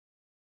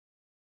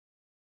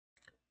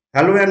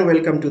Hello and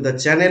welcome to the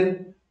channel.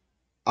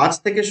 আজ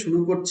থেকে শুরু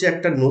করছি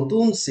একটা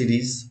নতুন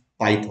সিরিজ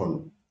পাইথন।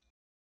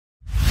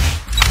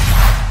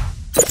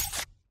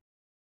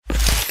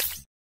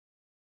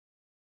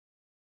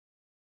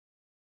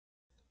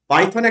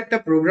 পাইথন একটা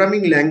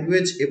প্রোগ্রামিং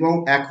ল্যাঙ্গুয়েজ এবং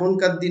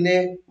এখনকার দিনে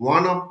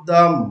one of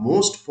the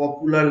most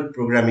popular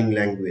programming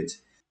language.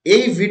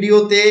 এই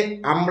ভিডিওতে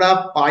আমরা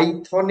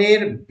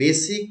পাইথনের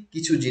বেসিক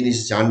কিছু জিনিস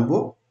জানবো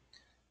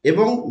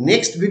এবং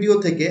নেক্সট ভিডিও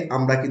থেকে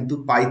আমরা কিন্তু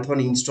পাইথন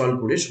ইনস্টল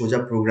করে সোজা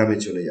প্রোগ্রামে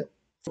চলে যাব।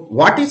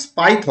 What is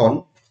Python?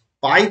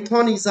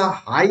 Python is a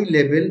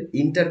high-level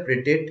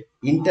interpreted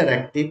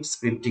interactive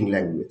scripting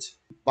language.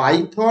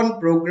 Python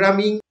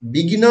programming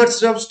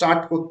beginnersরাও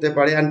start করতে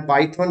পারে and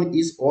Python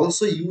is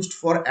also used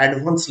for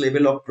advanced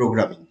level of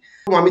programming.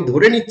 আমি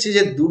ধরে নিচ্ছি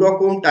যে দু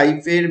রকম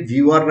টাইপের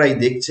ভিউয়াররাই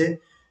দেখছে,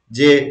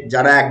 যে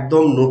যারা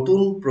একদম নতুন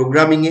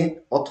প্রোগ্রামিং এ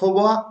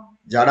অথবা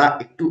যারা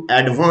একটু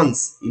অ্যাডভান্স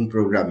ইন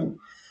প্রোগ্রামিং।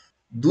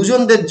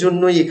 দুজনদের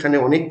জন্যই এখানে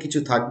অনেক কিছু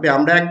থাকবে।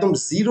 আমরা একদম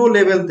জিরো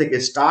লেভেল থেকে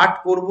স্টার্ট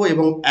করব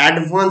এবং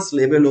অ্যাডভান্স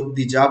লেভেল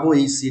অবধি যাব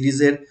এই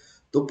সিরিজের।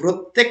 তো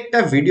প্রত্যেকটা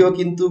ভিডিও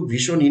কিন্তু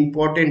ভীষণ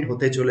ইম্পর্টেন্ট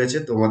হতে চলেছে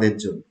তোমাদের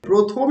জন্য।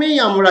 প্রথমেই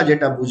আমরা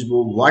যেটা বুঝবো,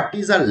 হোয়াট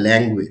ইজ আ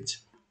ল্যাঙ্গুয়েজ।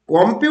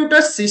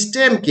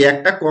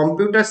 একটা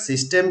কম্পিউটার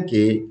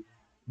সিস্টেমকে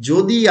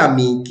যদি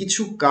আমি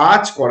কিছু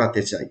কাজ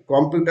করাতে চাই,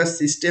 কম্পিউটার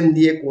সিস্টেম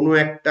দিয়ে কোনো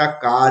একটা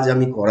কাজ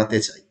আমি করাতে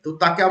চাই, তো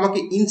তাকে আমাকে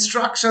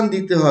ইনস্ট্রাকশন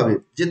দিতে হবে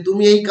যে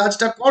তুমি এই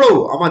কাজটা করো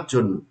আমার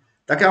জন্য।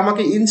 তাকে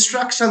আমাকে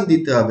ইনস্ট্রাকশন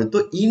দিতে হবে। তো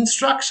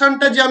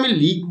ইনস্ট্রাকশনটা যে আমি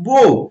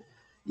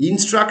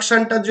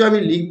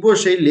লিখবো,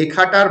 সেই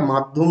লেখাটার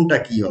মাধ্যমটা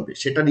কি হবে,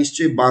 সেটা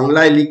নিশ্চয়ই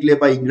বাংলায় লিখলে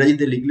বা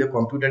ইংরেজিতে লিখলে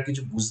কম্পিউটার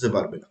কিছু বুঝতে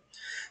পারবে না।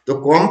 তো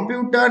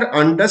কম্পিউটার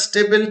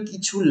আন্ডারস্ট্যান্ডেবল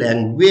কিছু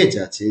ল্যাঙ্গুয়েজ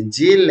আছে,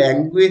 যে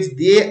ল্যাঙ্গুয়েজ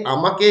দিয়ে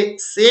আমাকে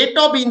সেট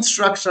অফ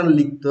ইনস্ট্রাকশন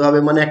লিখতে হবে,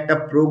 মানে একটা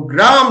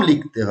প্রোগ্রাম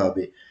লিখতে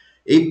হবে।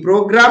 এই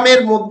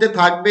প্রোগ্রামের মধ্যে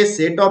থাকবে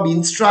সেট অফ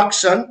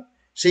ইনস্ট্রাকশন,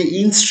 সেই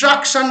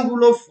ইনস্ট্রাকশন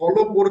গুলো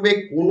ফলো করবে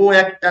কোনো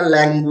একটা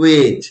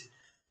language.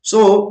 So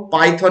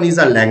Python is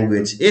a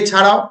language.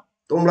 এছাড়াও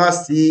তোমরা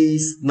সি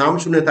নাম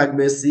শুনে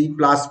থাকবে, C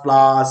plus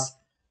plus,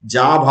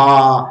 Java,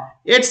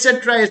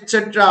 etcetera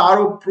etcetera,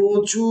 আরো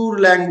প্রচুর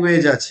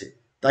ল্যাঙ্গুয়েজ আছে,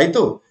 তাই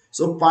তো?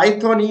 So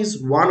Python is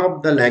one of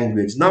the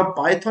language. Now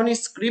Python is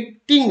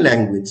scripting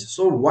language.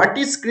 So what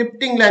is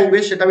scripting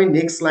language? সেটা আমি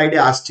নেক্সট স্লাইডে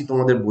আসছি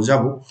তোমাদের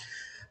বোঝাবো।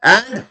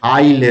 And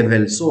high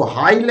level. So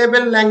high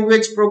level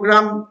language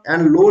program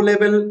and low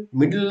level,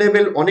 middle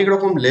level, অনেক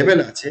রকম level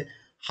আছে।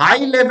 High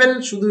level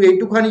শুধু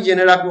এইটুখানি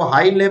জেনে রাখবো,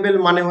 হাই লেভেল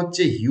মানে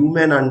হচ্ছে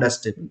human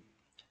understandable.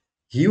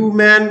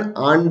 Human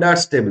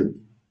understandable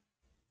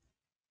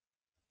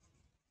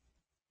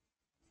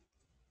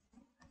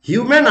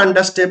human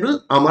understandable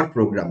আমার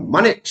প্রোগ্রাম।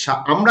 মানে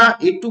আমরা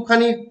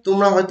একটুখানি,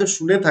 তোমরা হয়তো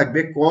শুনে থাকবে,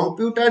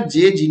 কম্পিউটার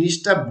যে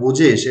জিনিসটা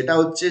বোঝে সেটা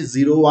হচ্ছে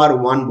 0 আর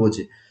 1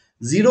 বোঝে।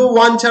 0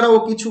 1 ছাড়া ও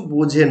কিছু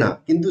বোঝে না,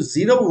 কিন্তু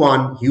 0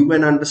 1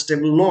 হিউম্যান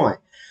আন্ডারস্ট্যান্ডেবল নয়।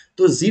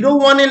 তো 0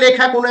 1 এ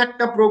লেখা কোনো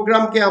একটা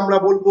প্রোগ্রামকে আমরা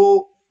বলবো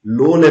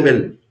লো লেভেল।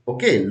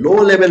 ওকে, low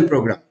level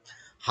programme.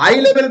 High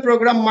level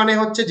programme মানে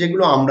হচ্ছে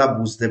যেগুলো আমরা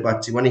বুঝতে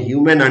পারছি, মানে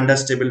হিউম্যান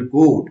আন্ডারস্ট্যান্ডেবল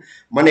কোড।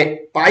 মানে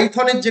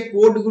পাইথনের যে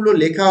কোডগুলো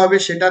লেখা হবে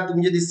সেটা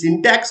তুমি যদি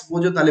সিনট্যাক্স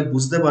বোঝো তাহলে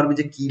বুঝতে পারবে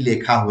যে কি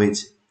লেখা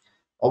হয়েছে।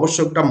 অবশ্য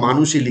একটা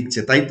মানুষই লিখছে,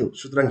 তাই তো?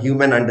 সুতরাং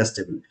human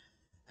understandable.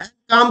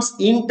 comes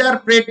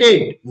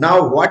interpreted. Now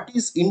what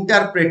is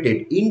interpreted?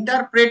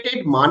 Interpreted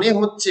মানে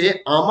হচ্ছে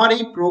আমার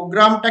এই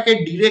প্রোগ্রামটাকে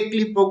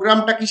ডিরেক্টলি,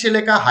 প্রোগ্রামটা কিসে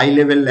লেখা? হাই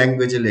লেভেল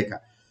ল্যাঙ্গুয়েজে লেখা।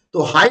 তো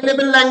হাই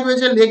লেভেল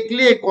ল্যাঙ্গুয়েজে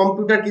লিখলে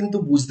কম্পিউটার কিন্তু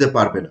বুঝতে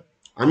পারবে না।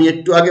 আমি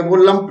একটু আগে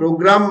বললাম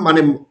প্রোগ্রাম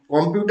মানে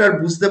কম্পিউটার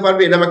বুঝতে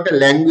পারবে এরকম একটা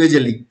ল্যাঙ্গুয়েজে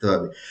লিখতে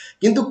হবে,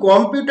 কিন্তু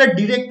কম্পিউটার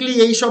ডিরেক্টলি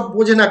এইসব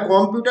বোঝে না।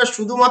 কম্পিউটার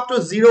শুধুমাত্র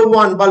 0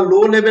 1 বা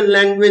লো লেভেল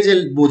ল্যাঙ্গুয়েজে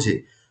বোঝে।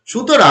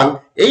 সুতরাং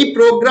এই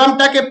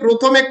প্রোগ্রামটাকে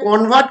প্রথমে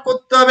কনভার্ট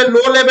করতে হবে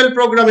লো লেভেল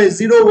প্রোগ্রামে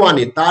 0 1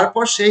 এ,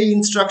 তারপর সেই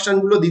ইনস্ট্রাকশন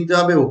গুলো দিতে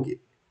হবে ওকে।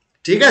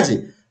 ঠিক আছে?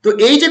 তো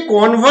এই যে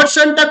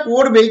কনভার্সনটা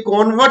করবে, এই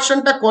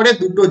কনভার্সনটা করে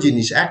দুটো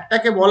জিনিস।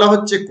 একটাকে বলা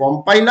হচ্ছে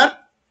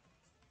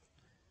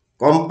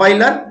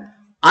কম্পাইলার,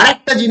 আর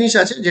একটা জিনিস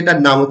আছে যেটার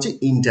নাম হচ্ছে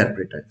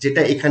ইন্টারপ্রেটার,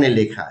 যেটা এখানে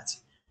লেখা আছে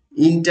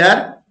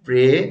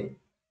ইন্টারপ্রেটার।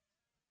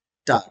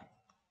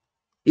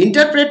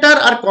 ইন্টারপ্রেটার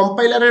আর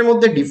কম্পাইলারের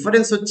মধ্যে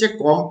ডিফারেন্স হচ্ছে,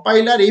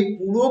 কম্পাইলার এই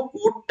পুরো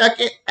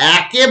কোডটাকে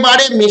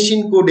একেবারে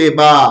মেশিন কোডে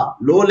বা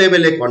লো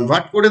লেভেলে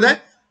কনভার্ট করে দেয়,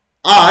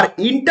 আর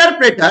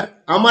ইন্টারপ্রেটার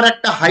আমার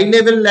একটা হাই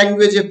লেভেল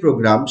ল্যাঙ্গুয়েজের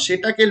প্রোগ্রাম,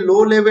 সেটাকে লো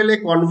লেভেলে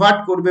কনভার্ট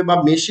করবে বা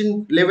মেশিন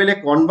লেভেলে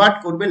কনভার্ট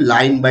করবে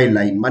লাইন বাই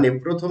লাইন। মানে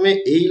প্রথমে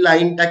এই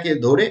লাইনটাকে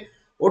ধরে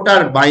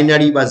ওটার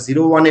বাইনারি বা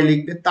 0 1 এ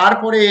লিখবে,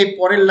 তারপরে এই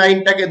পরের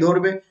লাইনটাকে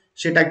ধরবে,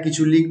 সেটা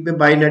কিছু লিখবে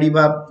বাইনারি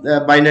বা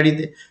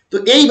বাইনারিতে। তো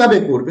এইভাবে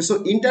করবে। So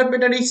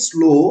interpreter is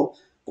slow,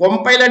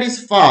 compiler is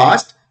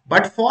fast,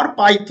 but for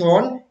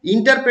Python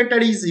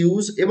interpreter is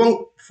use, এবং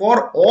ফর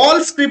অল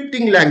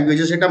স্ক্রিপ্টিং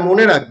ল্যাঙ্গুয়েজেস, সেটা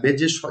মনে রাখবে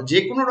যে যে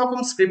কোনো রকম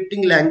স্ক্রিপ্টিং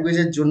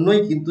ল্যাঙ্গুয়েজের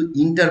জন্যই কিন্তু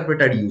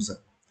ইন্টারপ্রেটার ইউজ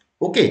হয়।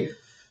 ওকে,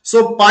 so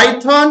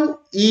Python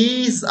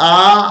is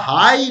a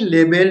high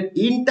level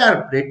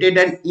interpreted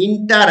and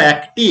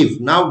interactive.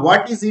 Now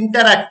what is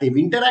interactive?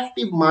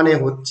 Interactive মানে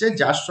হচ্ছে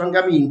যার সঙ্গে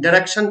আমি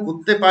ইন্টারাকশন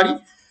করতে পারি,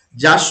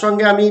 যার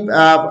সঙ্গে আমি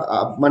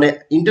মানে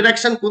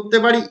ইন্টারাকশন করতে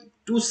পারি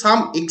টু সাম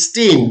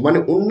এক্সটেন্ট, মানে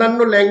অন্যান্য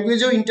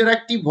ল্যাঙ্গুয়েজেও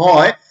ইন্টারাক্টিভ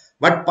হয়,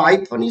 but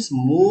Python is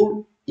more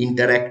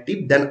interactive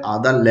than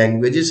other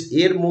languages.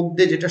 এর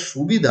মধ্যে যেটা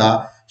সুবিধা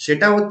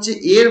সেটা হচ্ছে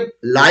এর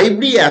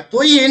লাইব্রেরি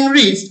এতই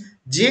এনরিচ,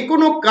 যে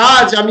কোনো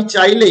কাজ আমি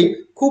চাইলেই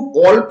খুব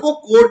অল্প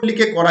কোড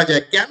লিখে করা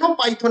যায়। কেন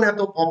পাইথন এত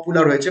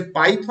পপুলার হয়েছে?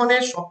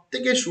 পাইথনের সব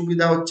থেকে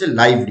সুবিধা হচ্ছে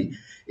লাইব্রেরি,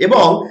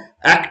 এবং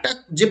একটা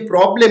যে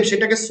প্রবলেম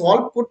সেটাকে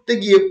সলভ করতে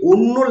গিয়ে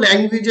অন্য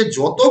ল্যাঙ্গুয়েজে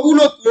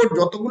যতগুলো কোড,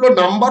 যতগুলো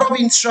নাম্বার অফ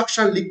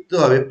ইনস্ট্রাকশন লিখতে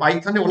হবে,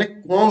 পাইথনে অনেক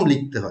কম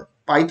লিখতে হয়।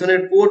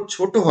 পাইথনের কোড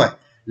ছোট হয়,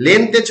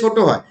 লেন্থে ছোট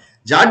হয়,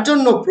 যার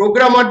জন্য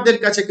প্রোগ্রামারদের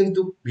কাছে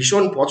কিন্তু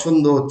ভীষণ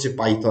পছন্দ হচ্ছে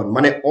পাইথন।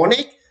 মানে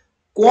অনেক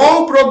কম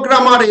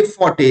প্রোগ্রামার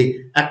এফর্টে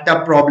একটা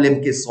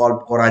প্রবলেমকে সলভ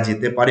করা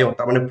যেতে পারে,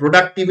 তার মানে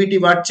প্রোডাক্টিভিটি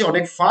বাড়ছে,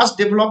 অনেক ফাস্ট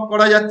ডেভেলপ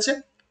করা যাচ্ছে।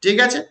 ঠিক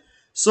আছে,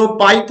 সো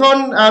পাইথন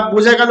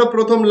বোঝা গেল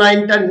প্রথম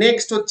লাইনটা।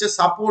 নেক্সট হচ্ছে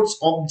supports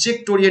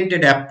object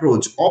oriented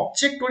approach.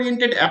 Object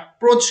oriented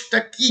অ্যাপ্রোচটা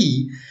কি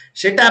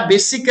সেটা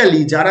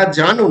বেসিক্যালি যারা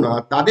জানো না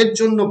তাদের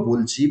জন্য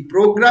বলছি।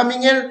 প্রোগ্রামিং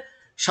এর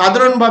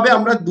সাধারণভাবে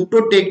আমরা দুটো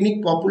টেকনিক,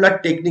 পপুলার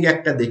টেকনিক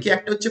একটা দেখি,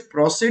 একটা হচ্ছে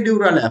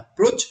প্রসিডিউরাল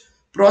অ্যাপ্রোচ,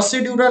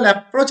 প্রসিডিউরাল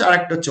অ্যাপ্রোচ, আর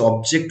একটা হচ্ছে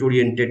object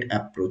oriented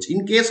approach. In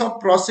case of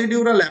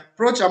procedural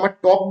approach আমার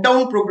টপ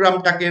ডাউন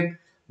প্রোগ্রামটাকে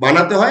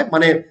বানাতে হয়,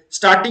 মানে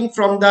starting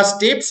from the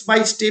steps by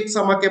steps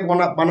আমাকে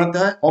বানাতে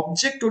হয়।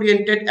 অবজেক্ট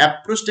ওরিয়েন্টেড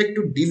অ্যাপ্রোচটা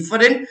একটু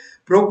ডিফারেন্ট,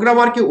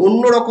 প্রোগ্রামারকে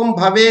অন্যরকম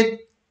ভাবে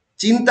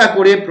চিন্তা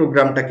করে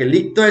প্রোগ্রামটাকে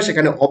লিখতে হয়,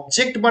 সেখানে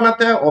অবজেক্ট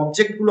বানাতে হয়,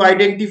 অবজেক্টগুলো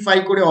আইডেন্টিফাই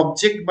করে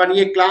অবজেক্ট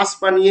বানিয়ে ক্লাস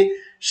বানিয়ে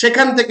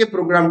সেখান থেকে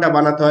প্রোগ্রামটা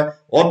বানাতে হয়।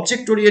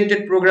 অবজেক্ট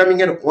ওরিয়েন্টেড প্রোগ্রামিং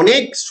এর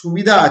অনেক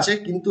সুবিধা আছে,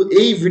 কিন্তু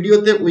এই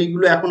ভিডিওতে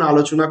ওইগুলো এখন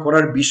আলোচনা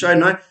করার বিষয়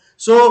নয়।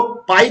 So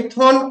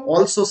Python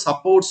also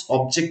supports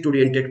object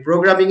oriented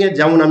programming এ,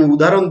 যেমন আমি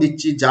উদাহরণ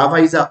দিচ্ছি, Java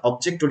is a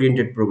object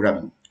oriented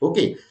programming,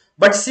 okay,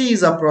 but C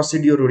is a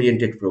procedure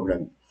oriented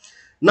programming.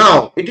 Now,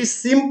 it is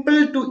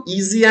simple to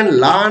easy and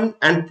learn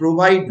and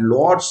provide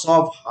lots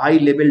of high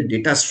level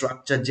data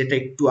structure, যেটা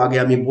একটু আগে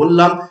আমি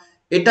বললাম।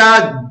 এটা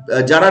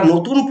যারা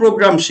নতুন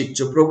প্রোগ্রাম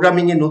শিখছো,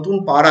 প্রোগ্রামিং এ নতুন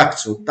পা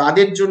রাখছো,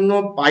 তাদের জন্য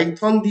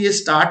পাইথন দিয়ে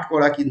স্টার্ট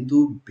করা কিন্তু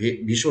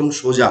ভীষণ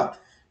সোজা,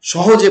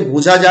 সহজে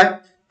বোঝা যায়,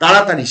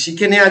 তাড়াতাড়ি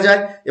শিখে নেওয়া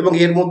যায়, এবং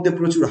এর মধ্যে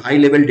প্রচুর high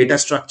level data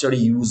structure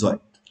use হয়।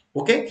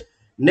 ওকে,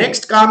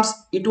 next comes,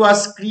 it was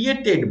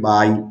created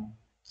by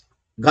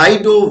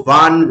Guido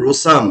van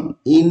Rossum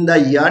in the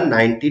year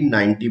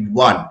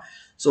 1991.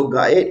 So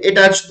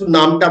এটা শুধু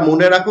নামটা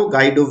মনে রাখো,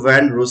 গাইডো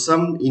ভ্যান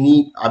রোসাম, ইনি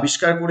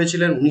আবিষ্কার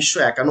করেছিলেন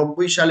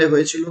 1991 সালে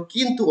হয়েছিল,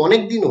 কিন্তু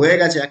অনেক দিন হয়ে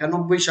গেছে,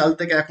 91 সাল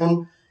থেকে এখন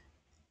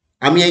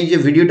আমি এই যে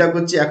ভিডিওটা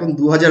করছি এখন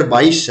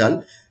 2022 সাল,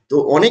 তো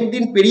অনেক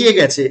দিন পেরিয়ে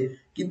গেছে,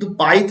 কিন্তু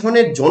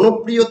পাইথনের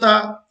জনপ্রিয়তা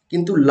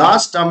কিন্তু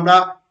আমরা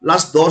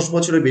লাস্ট 10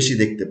 বছরের বেশি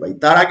দেখতে পাই,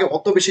 তার আগে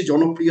অত বেশি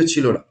জনপ্রিয়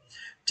ছিল না।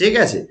 ঠিক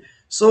আছে,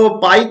 so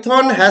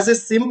Python has a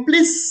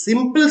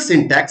simple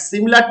syntax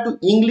similar to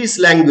English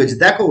language.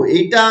 দেখো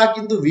এইটা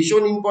কিন্তু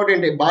ভীষণ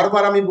ইম্পর্টেন্ট,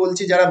 বারবার আমি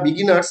বলছি, যারা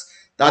বিগিনার্স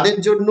তাদের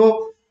জন্য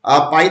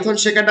পাইথন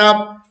শেখাটা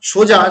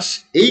সোজা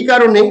এই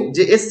কারণে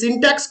যে এর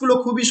সিনট্যাক্স গুলো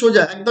খুবই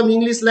সোজা, একদম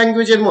ইংলিশ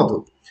ল্যাঙ্গুয়েজের মতো।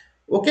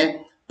 Okay,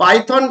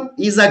 Python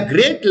is a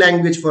great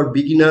language for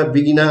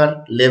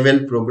beginner level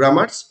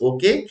programmers,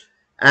 okay,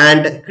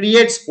 and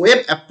creates web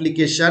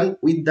application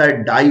with the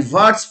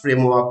diverse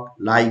framework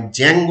like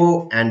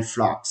Django and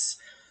Flask.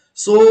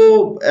 So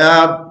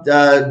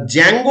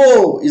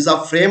Django is a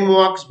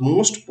framework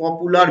most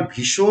popular,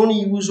 ভীষণ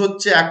use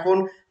হচ্ছে এখন,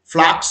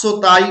 ফ্লাক্সও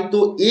তাই। তো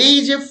এই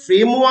যে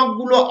framework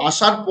গুলো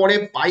আসার পরে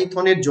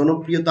পাইথনের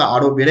জনপ্রিয়তা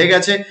আরো বেড়ে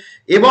গেছে,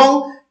 এবং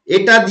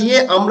এটা দিয়ে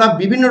আমরা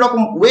বিভিন্ন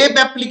রকম ওয়েব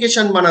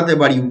অ্যাপ্লিকেশন বানাতে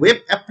পারি। ওয়েব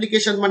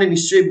অ্যাপ্লিকেশন মানে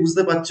নিশ্চয়ই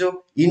বুঝতে পারছো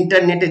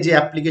ইন্টারনেটে যে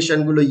অ্যাপ্লিকেশন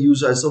গুলো ইউজ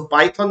হয়, সো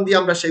পাইথন দিয়ে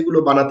আমরা সেগুলো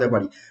বানাতে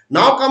পারি।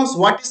 নাও comes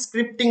what is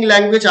scripting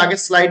language.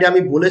 আগের স্লাইডে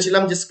আমি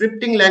বলেছিলাম যে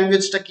স্ক্রিপ্টিং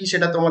ল্যাঙ্গুয়েজটা কি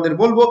সেটা তোমাদের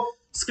বলবো।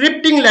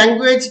 Scripting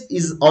language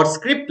is or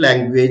script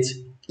language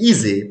is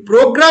a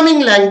programming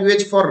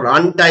language for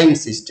run time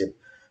system.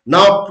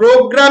 Now,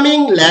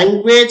 programming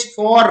language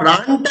for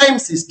runtime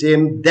system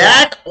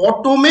that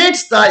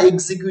automates the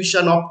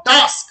execution of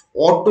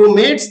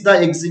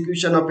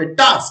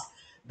task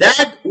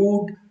that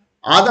would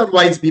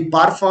otherwise be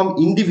performed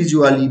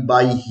individually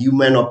by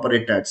human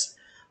operators.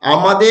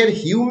 আমাদের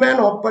human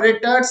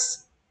operators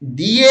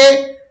দিয়ে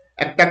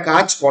একটা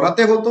কাজ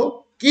করাতে হতো,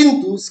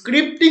 কিন্তু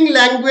scripting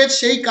language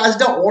সেই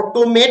কাজটা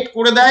automate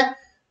করে দেয়,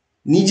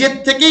 নিজের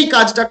থেকেই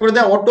কাজটা করে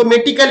দেয়,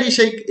 অটোমেটিক্যালি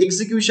সেই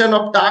এক্সিকিউশন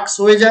অফ টাস্ক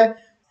হয়ে যায়।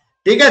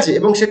 ঠিক আছে,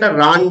 এবং সেটা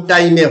রান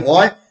টাইমে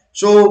হয়।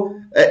 সো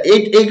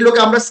এইগুলোকে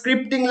আমরা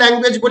স্ক্রিপ্টিং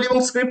ল্যাঙ্গুয়েজ বলি, এবং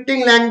স্ক্রিপ্টিং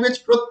ল্যাঙ্গুয়েজ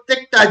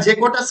প্রত্যেকটা যে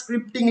কটা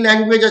স্ক্রিপ্টিং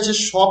ল্যাঙ্গুয়েজ আছে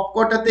সব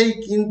কটাতেই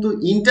কিন্তু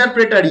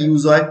ইন্টারপ্রেটার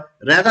ইউজ হয়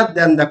rather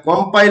than the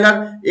compiler.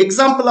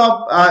 Example of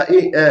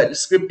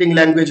scripting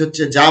language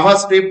হচ্ছে জাভা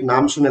স্ক্রিপ্ট,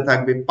 নাম শুনে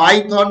থাকবে,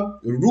 Python,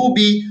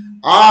 Ruby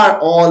R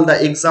all the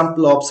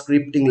example of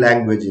scripting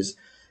languages.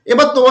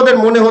 এবার তোমাদের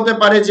মনে হতে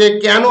পারে যে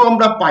কেন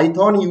আমরা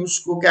পাইথন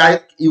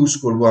ইউজ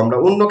করবো, আমরা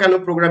অন্য কেন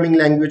প্রোগ্রামিং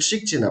ল্যাঙ্গুয়েজ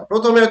শিখছি না।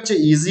 প্রথমে হচ্ছে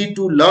ইজি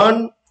টু লার্ন,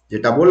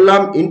 যেটা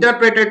বললাম,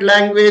 interpreted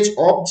language,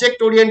 object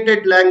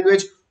oriented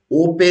language,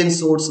 open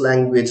source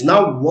language.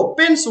 নাও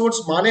ওপেন সোর্স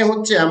মানে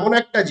হচ্ছে এমন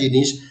একটা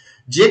জিনিস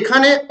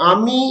যেখানে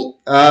আমি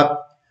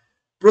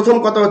প্রথম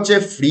কথা হচ্ছে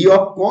ফ্রি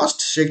অফ কস্ট,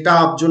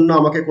 সেটার জন্য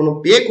আমাকে কোনো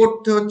পে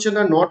করতে হচ্ছে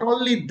না। নট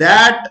অনলি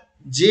দ্যাট,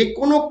 যে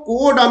কোনো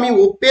কোড আমি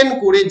ওপেন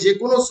করে, যে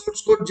কোনো সোর্স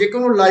কোড, যে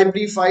কোনো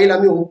লাইব্রেরি ফাইল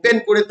আমি ওপেন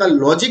করে তার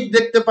লজিক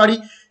দেখতে পারি,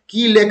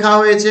 কি লেখা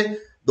হয়েছে।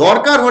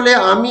 দরকার হলে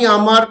আমি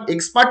আমার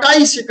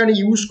এক্সপার্টাইজ সেখানে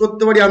ইউজ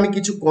করতে পারি, আমি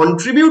কিছু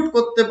কন্ট্রিবিউট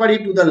করতে পারি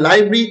টু দ্য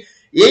লাইব্রেরি।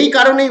 এই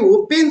কারণে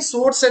ওপেন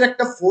সোর্সের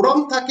একটা ফোরাম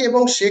থাকে,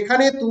 এবং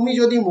সেখানে তুমি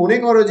যদি মনে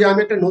করো যে আমি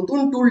একটা নতুন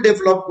টুল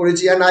ডেভেলপ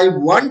করেছি and I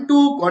want to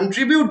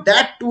contribute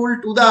that tool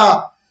to the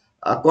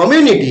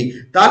community,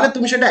 তাহলে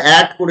তুমি সেটা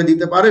অ্যাড করে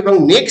দিতে পারো, এবং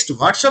নেক্সট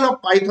ভার্সন অফ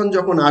পাইথন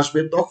যখন আসবে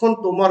তখন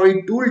তোমার ওই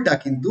টুলটা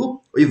কিন্তু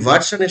ওই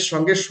ভার্সনের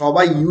সঙ্গে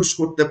সবাই ইউজ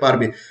করতে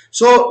পারবে।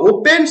 সো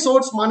ওপেন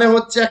সোর্স মানে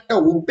হচ্ছে একটা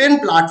ওপেন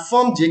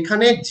প্ল্যাটফর্ম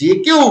যেখানে যে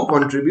কেউ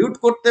কন্ট্রিবিউট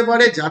করতে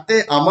পারে যাতে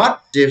আমার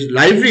যে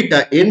লাইব্রেরিটা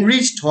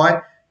এনরিচড হয়।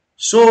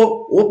 So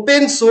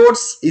open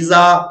source is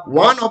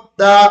one of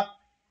the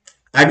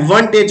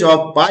advantage of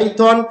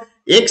Python.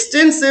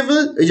 এক্সটেন্সিবল,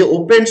 এই যে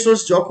ওপেন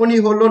সোর্স যখনই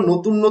হলো,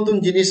 নতুন নতুন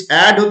জিনিস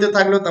অ্যাড হতে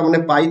থাকলো, তার মানে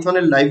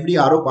পাইথনের লাইব্রেরি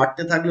আরো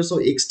বাড়তে থাকলো। সো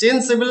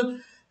এক্সটেন্সিবল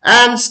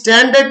অ্যান্ড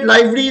স্ট্যান্ডার্ড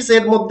লাইব্রেরিজ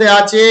এর মধ্যে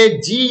আছে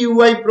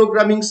GUI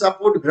programming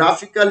support,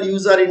 graphical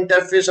user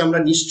interface, আমরা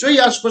নিশ্চয়ই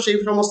আসবো, সেই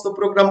সমস্ত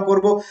প্রোগ্রাম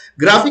করব।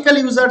 গ্রাফিক্যাল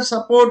ইউজার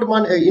সাপোর্ট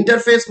মানে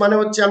ইন্টারফেস মানে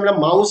হচ্ছে আমরা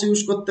মাউস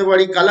ইউজ করতে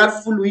পারি,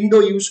 কালারফুল উইন্ডো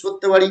ইউজ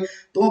করতে পারি।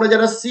 তোমরা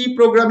যারা সি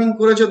প্রোগ্রামিং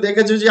করেছো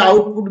দেখেছো যে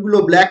আউটপুট গুলো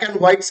ব্ল্যাক অ্যান্ড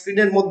হোয়াইট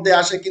স্ক্রিনের মধ্যে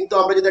আসে, কিন্তু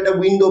আমরা যদি একটা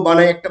উইন্ডো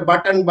বানাই, একটা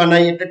বাটন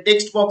বানাই, একটা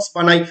টেক্সট বক্স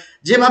বানাই,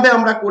 যেভাবে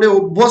আমরা করে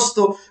অভ্যস্ত,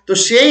 তো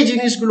সেই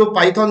জিনিসগুলো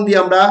পাইথন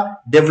দিয়ে আমরা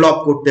ডেভেলপ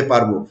করতে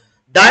পারবো।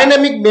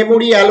 ডাইনামিক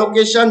মেমোরি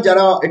অ্যালোকেশন,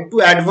 যারা একটু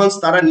অ্যাডভান্স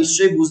তারা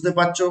নিশ্চয়ই বুঝতে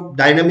পারছো।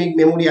 ডাইনামিক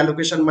মেমোরি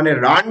অ্যালোকেশন মানে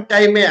রান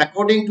টাইমে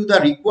according to the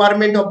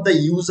requirement of the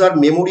user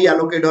memory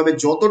allocate হবে,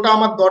 যতটা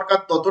আমার দরকার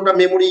ততটা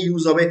মেমোরি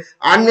ইউজ হবে,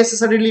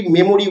 আননেসেসারিলি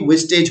মেমোরি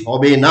ওয়েস্টেজ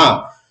হবে না।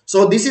 So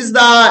this is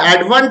the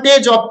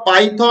advantage of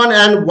Python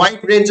and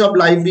wide range of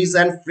libraries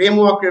and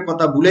framework এর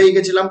কথা ভুলেই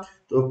গেছিলাম।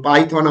 তো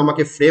পাইথন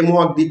আমাকে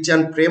ফ্রেমওয়ার্ক দিচ্ছেন,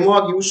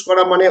 ফ্রেমওয়ার্ক ইউজ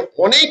করা মানে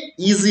অনেক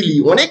ইজিলি,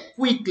 অনেক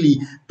কুইকলি,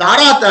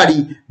 তাড়াতাড়ি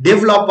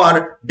ডেভেলপার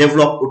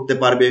ডেভেলপ করতে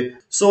পারবে।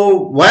 So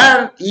where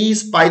is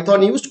Python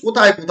used,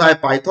 কোথায় কোথায়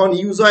পাইথন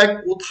ইউজ হয়,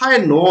 কোথায়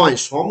নয়,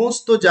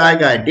 সমস্ত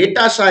জায়গায়।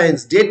 Data science,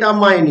 data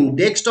mining,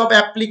 desktop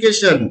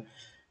application,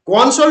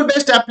 console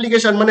based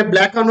application মানে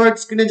ব্ল্যাক অ্যান্ড হোয়াইট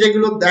স্ক্রিনে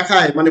যেগুলো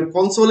দেখায়, মানে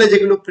কনসোলে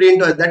যেগুলো প্রিন্ট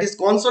হয়, that is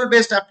console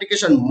based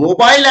application.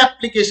 Mobile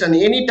application,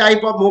 any type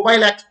of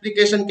mobile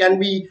application can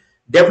be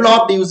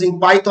developed using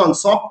Python.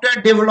 Software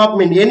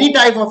development, any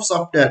type of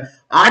software.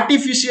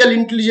 Artificial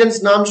intelligence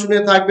নাম শুনে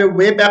থাকবে,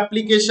 web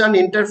application,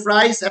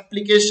 enterprise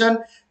application,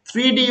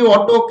 3D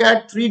AutoCAD,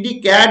 3D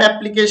CAD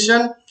application,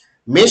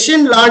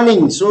 machine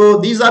learning. So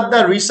these are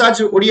the research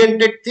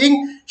oriented thing,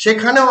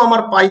 সেখানেও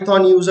আমার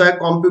Python use হয়।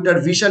 Computer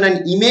vision and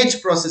image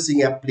processing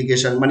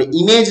application মানে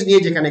image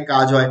নিয়ে যেখানে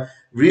কাজ হয়,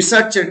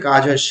 রিসার্চের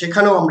কাজ হয়,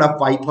 সেখানেও আমরা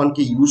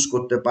পাইথনকে ইউজ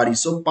করতে পারি।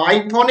 So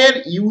পাইথনের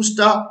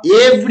ইউজটা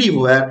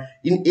everywhere,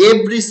 in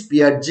every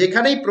spear,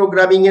 যেখানেই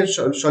প্রোগ্রামিং এর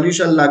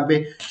সলিউশন লাগবে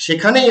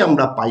সেখানেই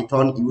আমরা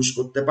পাইথন ইউজ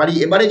করতে পারি।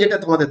 এবারে যেটা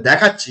তোমাদের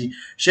দেখাচ্ছি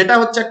সেটা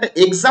হচ্ছে একটা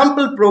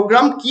এক্সাম্পল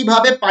প্রোগ্রাম,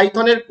 কিভাবে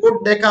পাইথনের কোড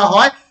দেখা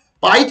হয়।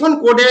 পাইথন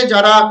কোডে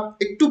যারা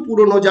একটু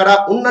পুরনো, যারা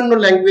অন্যান্য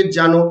ল্যাঙ্গুয়েজ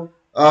জানো,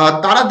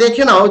 তারা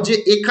দেখে নাও যে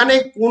এখানে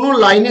কোনো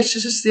লাইনের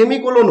শেষে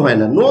সেমিকোলন হয়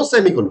না, নো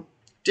সেমিকোলন,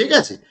 ঠিক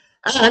আছে।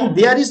 and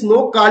there is no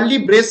curly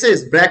braces,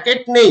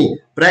 bracket নেই,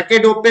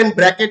 ব্র্যাকেট ওপেন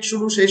ব্র্যাকেট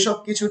শুরু সেই সব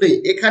কিছু নেই,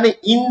 এখানে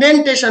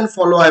ইনডেন্টেশন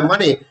ফলো হয়।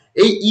 মানে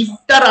এই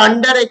ইফটার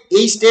আন্ডারে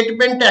এই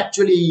স্টেটমেন্টটা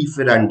অ্যাকচুয়ালি এই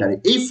ইফের আন্ডারে,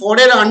 এই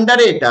ফরের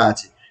আন্ডারে এটা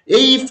আছে,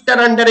 এই ইফটার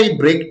আন্ডারে এই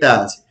ব্রেকটা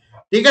আছে,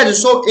 ঠিক আছে।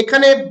 সো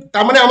এখানে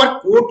তার মানে আমার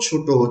কোড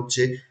ছোট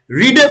হচ্ছে,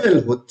 রিডেবল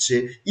হচ্ছে,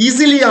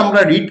 ইজিলি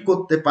আমরা রিড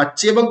করতে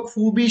পারছি, এবং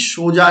খুবই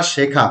সোজা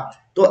শেখা।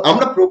 তো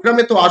আমরা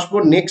প্রোগ্রামে তো আসবো,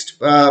 নেক্সট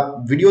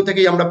ভিডিও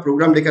থেকেই আমরা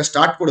প্রোগ্রাম লেখা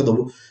স্টার্ট করে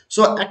দেবো।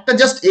 সো একটা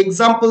জাস্ট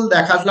এক্সাম্পল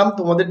দেখালাম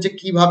তোমাদের যে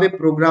কিভাবে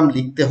প্রোগ্রাম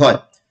লিখতে হয়,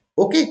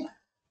 ওকে।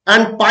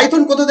 অ্যান্ড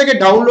পাইথন কোথা থেকে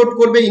ডাউনলোড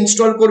করবে,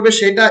 ইনস্টল করবে,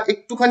 সেটা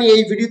একটুখানি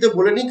এই ভিডিওতে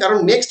বলে নিই, কারণ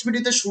নেক্সট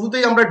ভিডিওতে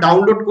শুরুতেই আমরা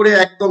ডাউনলোড করে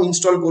একদম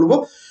ইনস্টল করব।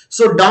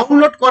 সো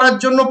ডাউনলোড করার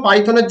জন্য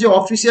পাইথনের যে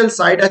অফিসিয়াল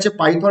সাইট আছে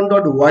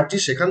python.org,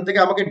 সেখান থেকে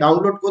আমাকে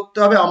ডাউনলোড করতে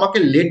হবে। আমাকে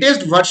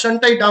লেটেস্ট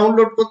ভার্সনটাই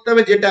ডাউনলোড করতে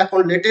হবে, যেটা এখন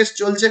লেটেস্ট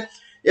চলছে,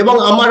 এবং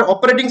আমার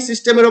অপারেটিং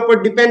সিস্টেমের উপর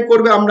ডিপেন্ড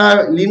করবে, আমরা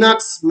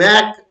লিনাক্স,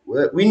 ম্যাক,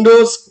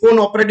 উইন্ডোজ কোন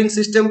অপারেটিং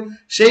সিস্টেম,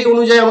 সেই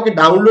অনুযায়ী আমাকে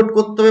ডাউনলোড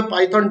করতে হবে।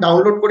 পাইথন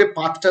ডাউনলোড করে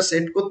পাথটা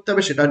সেট করতে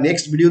হবে, সেটা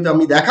নেক্সট ভিডিওতে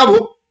আমি দেখাবো।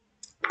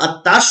 আর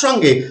তার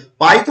সঙ্গে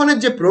পাইথনের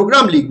যে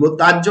প্রোগ্রাম লিখবো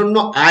তার জন্য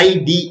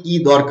আইডিই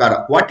দরকার।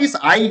 What is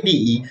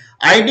IDE?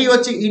 আইডি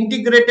হচ্ছে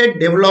ইন্টিগ্রেটেড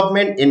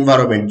ডেভেলপমেন্ট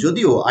এনভায়রনমেন্ট।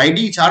 যদিও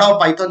আইডি ছাড়াও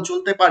পাইথন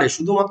চলতে পারে,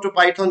 শুধুমাত্র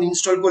পাইথন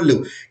ইনস্টল করলেও,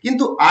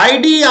 কিন্তু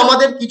আইডি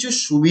আমাদের কিছু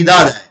সুবিধা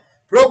দেয়,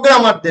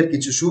 প্রোগ্রামারদের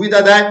কিছু সুবিধা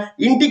দেয়।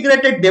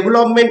 ইন্টিগ্রেটেড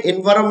ডেভেলপমেন্ট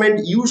এনভায়রনমেন্ট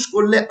ইউজ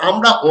করলে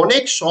আমরা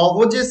অনেক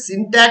সহজে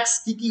সিনট্যাক্স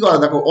কি কি করা,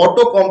 দেখো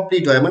অটো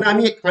কমপ্লিট হয়, মানে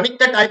আমি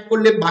খানিকটা টাইপ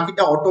করলে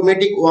বাকিটা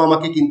অটোমেটিক ও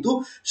আমাকে কিন্তু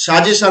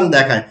সাজেশন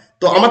দেখায়।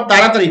 তো আমার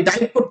তাড়াতাড়ি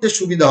টাইপ করতে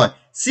সুবিধা হয়।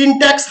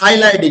 সিনট্যাক্স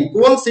হাইলাইটিং,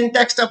 কোন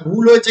সিনট্যাক্সটা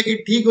ভুল হয়েছে কি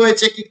ঠিক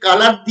হয়েছে কি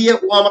কালার দিয়ে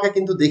ও আমাকে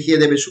কিন্তু দেখিয়ে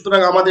দেবে, সুতরাং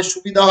আমাদের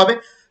সুবিধা হবে।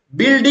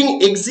 বিল্ডিং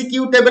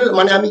এক্সিকিউটেবল,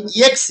 মানে আমি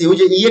ইএক্সি, ওই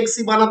যে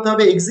ইএক্সি বানাতে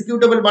হবে,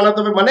 এক্সিকিউটেবল বানাতে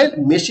হবে, মানে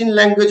মেশিন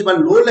ল্যাঙ্গুয়েজ বা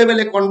লো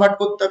লেভেলে কনভার্ট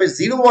করতে হবে,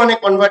 0-1-এ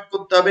কনভার্ট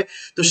করতে হবে।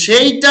 তো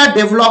সেইটা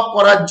ডেভেলপ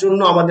করার জন্য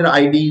আমাদের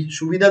আইডি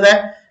সুবিধা দেয়।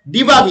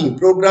 ডিবাগিং,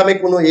 প্রোগ্রামে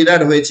কোনো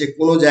এরার হয়েছে,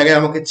 কোনো জায়গায়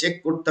আমাকে চেক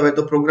করতে হবে,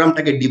 তো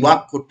প্রোগ্রামটাকে ডিবাগ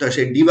করতে হয়,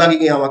 সেই ডিবাগিং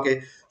এ আমাকে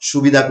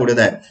সুবিধা করে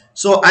দেয়।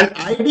 So an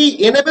ID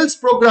enables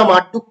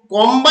programmer to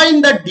combine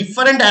the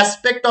different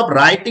aspect of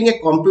writing a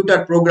computer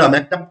program.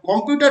 একটা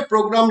কম্পিউটার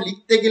প্রোগ্রাম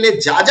লিখতে গেলে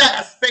যা যা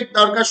অ্যাসপেক্ট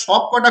দরকার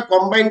সব কটা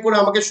কম্বাইন করে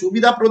আমাকে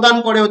সুবিধা প্রদান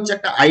করে হচ্ছে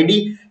একটা ID,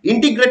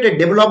 integrated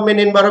development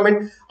environment.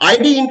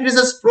 ID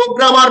increases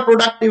programmer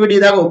productivity,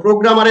 দেখো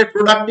প্রোগ্রামারের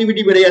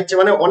প্রোডাক্টিভিটি বেড়ে যাচ্ছে,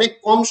 মানে অনেক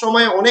কম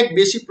সময়ে অনেক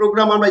বেশি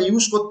প্রোগ্রাম আমরা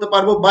ইউজ করতে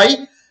পারবো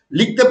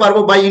লিখতে পারবো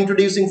by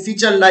introducing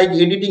feature like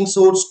editing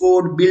source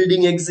code, building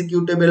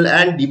executable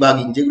and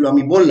debugging, যেগুলো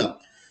আমি বললাম।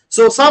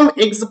 সো সাম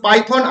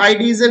পাইথন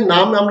আইডিজ এর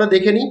নাম আমরা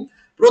দেখে নিই।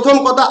 প্রথম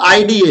কথা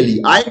আইডিএলই।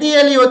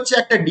 আইডিএলই হচ্ছে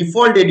একটা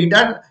default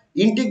editor,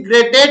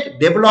 integrated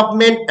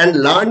development and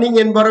learning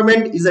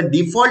environment is a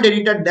default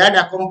editor that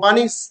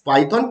অ্যাকম্পানিজ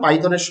Python.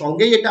 পাইথনের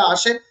সঙ্গেই এটা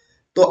আসে।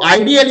 তো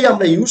আইডিএলই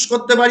আমরা ইউজ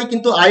করতে পারি,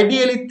 কিন্তু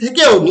আইডিএলই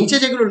থেকেও নিচে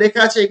যেগুলো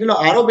লেখা আছে এগুলো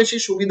আরো বেশি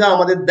সুবিধা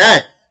আমাদের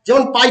দেয়,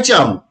 যেমন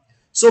পাইচাম।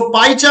 So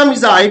পাইচাম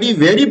is a ID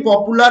very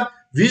popular.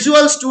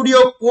 Visual studio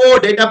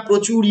code, এটা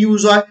প্রচুর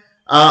ইউজ হয়,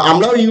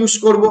 আমরাও ইউজ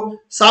করব।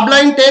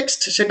 সাবলাইম টেক্সট,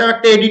 সেটা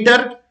একটা এডিটর,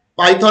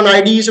 পাইথন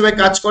আইডি হিসেবে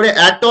কাজ করে।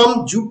 Atom,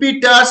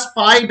 Jupiter,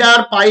 spider,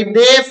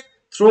 পাইডেফ,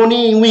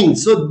 থ্রোনি wing.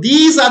 So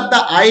this are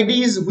the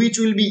IDs which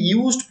will be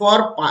used for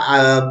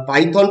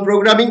Python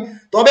programming.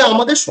 তবে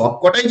আমাদের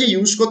সবকটাই যে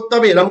ইউজ করতে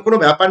হবে এরকম কোনো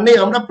ব্যাপার নেই।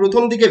 আমরা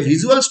প্রথম দিকে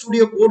ভিজুয়াল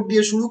স্টুডিও কোড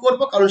দিয়ে শুরু করব,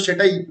 কারণ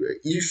সেটাই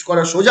ইউজ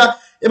করা সোজা,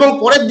 এবং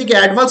পরের দিকে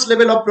অ্যাডভান্স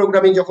লেভেল অফ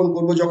প্রোগ্রামিং যখন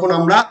করব, যখন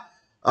আমরা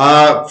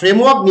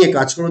ফ্রেমওয়ার্ক নিয়ে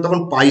কাজ করবো,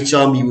 তখন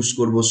পাইচাম ইউজ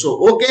করব। So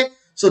okay,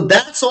 so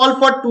that's all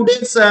for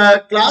today's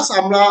class.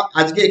 আমরা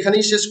আজকে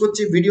এখানেই শেষ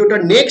করছি ভিডিওটা।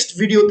 নেক্সট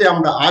ভিডিওতে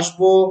আমরা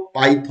আসবো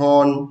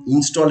পাইথন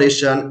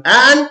ইনস্টলেশন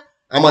অ্যান্ড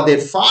আমাদের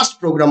first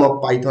programme of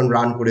Python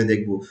run করে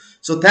দেখবো।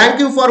 So thank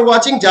you for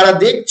watching. যারা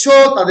দেখছো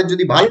তাদের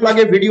যদি ভালো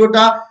লাগে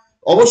ভিডিওটা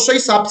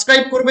অবশ্যই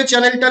সাবস্ক্রাইব করবে,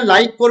 চ্যানেলটা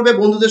লাইক করবে,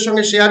 বন্ধুদের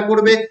সঙ্গে শেয়ার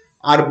করবে।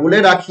 আর বলে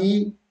রাখি,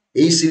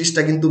 এই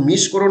সিরিজটা কিন্তু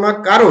মিস করো না,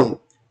 কারণ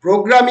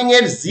প্রোগ্রামিং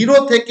এর 0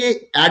 থেকে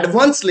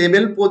অ্যাডভান্স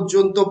লেভেল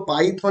পর্যন্ত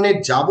পাইথনের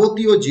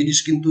যাবতীয় জিনিস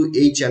কিন্তু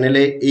এই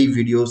চ্যানেলে এই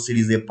ভিডিও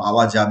সিরিজে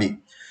পাওয়া যাবে।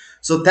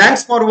 So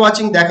thanks for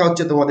watching. দেখা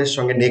হচ্ছে তোমাদের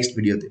সঙ্গে নেক্সট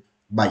ভিডিওতে।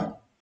 বাই।